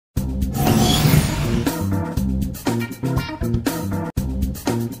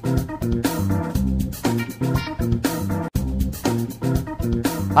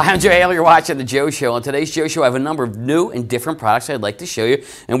Hi, I'm Joe Haley. You're watching The Joe Show. On today's Joe Show, I have a number of new and different products I'd like to show you.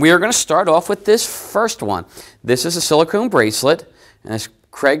 And we are going to start off with this first one. This is a silicone bracelet. And as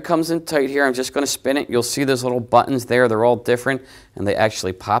Craig comes in tight here, I'm just going to spin it. You'll see those little buttons there. They're all different, and they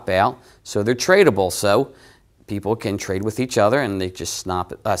actually pop out. So they're tradable. So people can trade with each other, and they just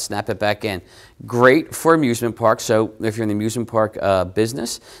snap it back in. Great for amusement parks. So if you're in the amusement park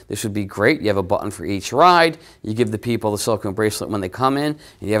business, this would be great. You have a button for each ride. You give the people the silicone bracelet when they come in, and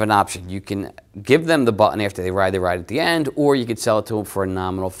you have an option. You can give them the button after they ride at the end, or you could sell it to them for a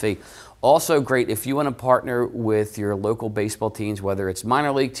nominal fee. Also great if you want to partner with your local baseball teams, whether it's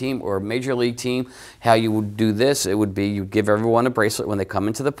minor league team or major league team. How you would do this, it would be you give everyone a bracelet when they come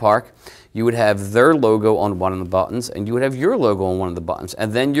into the park. You would have their logo on one of the buttons, and you would have your logo on one of the buttons,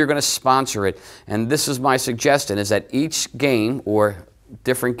 and then you're going to sponsor it. And this is my suggestion, is that each game or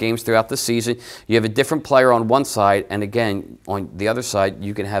different games throughout the season, you have a different player on one side, and again, on the other side,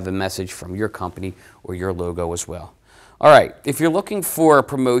 you can have a message from your company or your logo as well. All right, if you're looking for a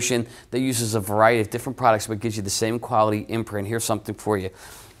promotion that uses a variety of different products but gives you the same quality imprint, here's something for you.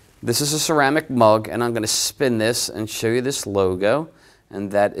 This is a ceramic mug, and I'm going to spin this and show you this logo,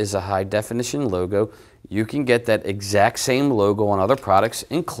 and that is a high definition logo. You can get that exact same logo on other products,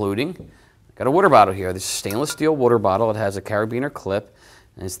 including, I've got a water bottle here. This is a stainless steel water bottle. It has a carabiner clip,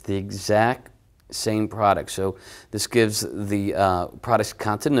 and it's the exact same product. So this gives the product's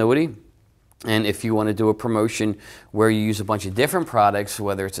continuity. And if you want to do a promotion where you use a bunch of different products,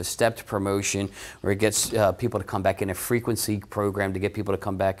 whether it's a stepped promotion or it gets people to come back in a frequency program to get people to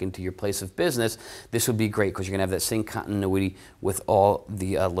come back into your place of business, this would be great because you're going to have that same continuity with all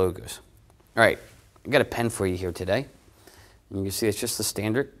the logos. All right, I got a pen for you here today. And you can see it's just a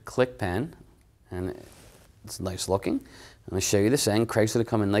standard click pen, and it's nice looking. I'm going to show you this end. Craig's going to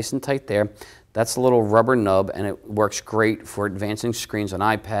come in nice and tight there. That's a little rubber nub, and it works great for advancing screens on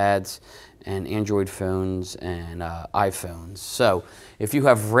iPads and Android phones and iPhones. So if you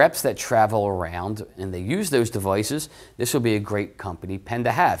have reps that travel around and they use those devices, this will be a great company pen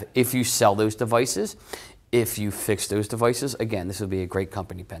to have. If you sell those devices, if you fix those devices, again, this will be a great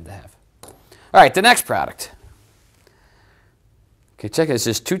company pen to have. All right, the next product. Okay, check it. It's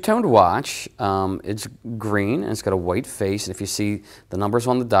this two-toned watch. It's green, and it's got a white face. And if you see, the numbers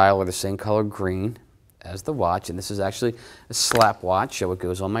on the dial are the same color green as the watch, and this is actually a slap watch, so it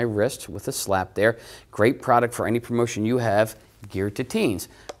goes on my wrist with a slap there. Great product for any promotion you have geared to teens.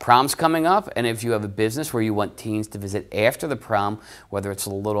 Prom's coming up, and if you have a business where you want teens to visit after the prom, whether it's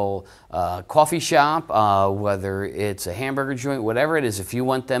a little coffee shop, whether it's a hamburger joint, whatever it is, if you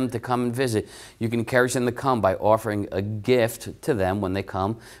want them to come and visit, you can encourage them to come by offering a gift to them when they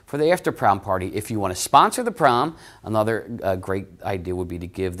come for the after prom party. If you want to sponsor the prom, another great idea would be to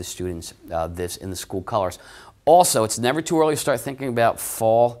give the students this in the school colors. Also, it's never too early to start thinking about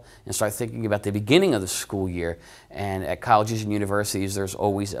fall and start thinking about the beginning of the school year. And at colleges and universities, there's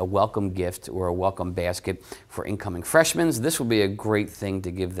always a welcome gift or a welcome basket for incoming freshmen. This will be a great thing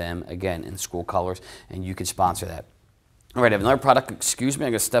to give them, again, in school colors, and you can sponsor that. All right, I have another product. Excuse me,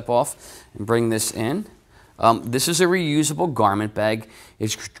 I'm going to step off and bring this in. This is a reusable garment bag.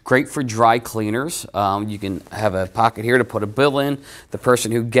 It's great for dry cleaners. You can have a pocket here to put a bill in. The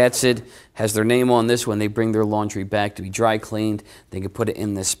person who gets it has their name on this. When they bring their laundry back to be dry cleaned, they can put it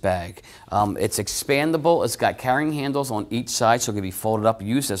in this bag. It's expandable. It's got carrying handles on each side, so it can be folded up,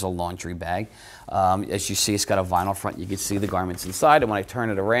 used as a laundry bag. As you see, it's got a vinyl front. You can see the garments inside, and when I turn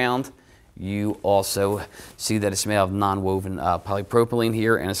it around, you also see that it's made of non-woven polypropylene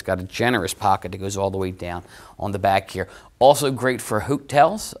here, and it's got a generous pocket that goes all the way down on the back here. Also great for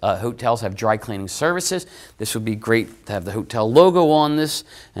hotels. Hotels have dry cleaning services. This would be great to have the hotel logo on this,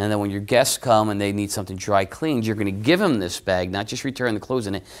 and then when your guests come and they need something dry cleaned, you're going to give them this bag, not just return the clothes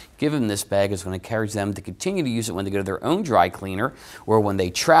in it. Give them this bag. It's going to encourage them to continue to use it when they go to their own dry cleaner or when they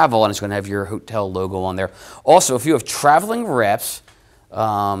travel, and it's going to have your hotel logo on there. Also, if you have traveling reps,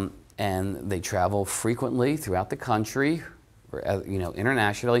 and they travel frequently throughout the country, or,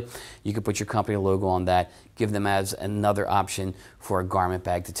 internationally, you can put your company logo on that, give them as another option for a garment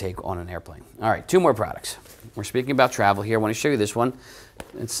bag to take on an airplane. All right, two more products. We're speaking about travel here. I want to show you this one.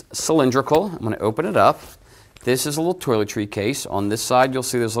 It's cylindrical. I'm going to open it up. This is a little toiletry case. On this side, you'll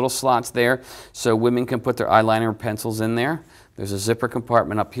see there's little slots there, so women can put their eyeliner or pencils in there. There's a zipper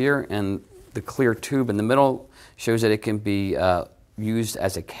compartment up here, and the clear tube in the middle shows that it can be used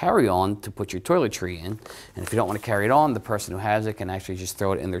as a carry-on to put your toiletry in. And if you don't want to carry it on, the person who has it can actually just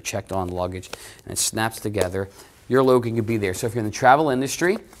throw it in their checked-on luggage, and it snaps together. your logo can be there. So if you're in the travel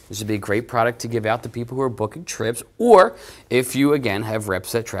industry, this would be a great product to give out to people who are booking trips, or if you, again, have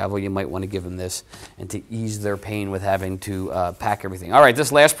reps that travel, you might want to give them this and to ease their pain with having to pack everything. All right,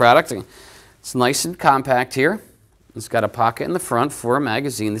 this last product, it's nice and compact here. It's got a pocket in the front for a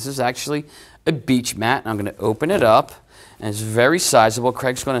magazine. This is actually a beach mat. I'm going to open it up, and it's very sizable.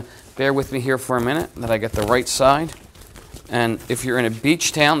 Craig's going to bear with me here for a minute that I get the right side. And if you're in a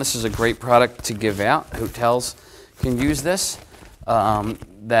beach town, this is a great product to give out. Hotels can use this.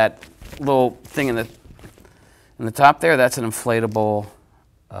 That little thing in the top there, that's an inflatable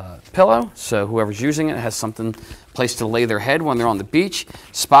pillow, so whoever's using it has something place to lay their head when they're on the beach.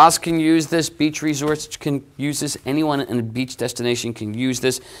 Spas can use this, beach resorts can use this, anyone in a beach destination can use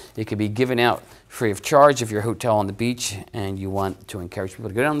this. It can be given out free of charge if you're a hotel on the beach and you want to encourage people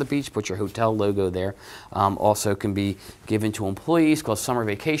to go down the beach, put your hotel logo there. Also can be given to employees because summer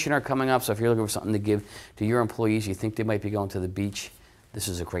vacation are coming up, so if you're looking for something to give to your employees, you think they might be going to the beach, this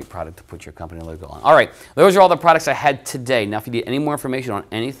is a great product to put your company logo on. All right, those are all the products I had today. Now, if you need any more information on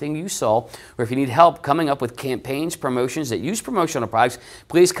anything you saw, or if you need help coming up with campaigns, promotions that use promotional products,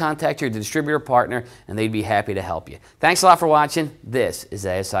 please contact your distributor partner, and they'd be happy to help you. Thanks a lot for watching. This is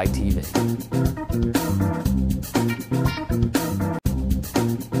ASI TV.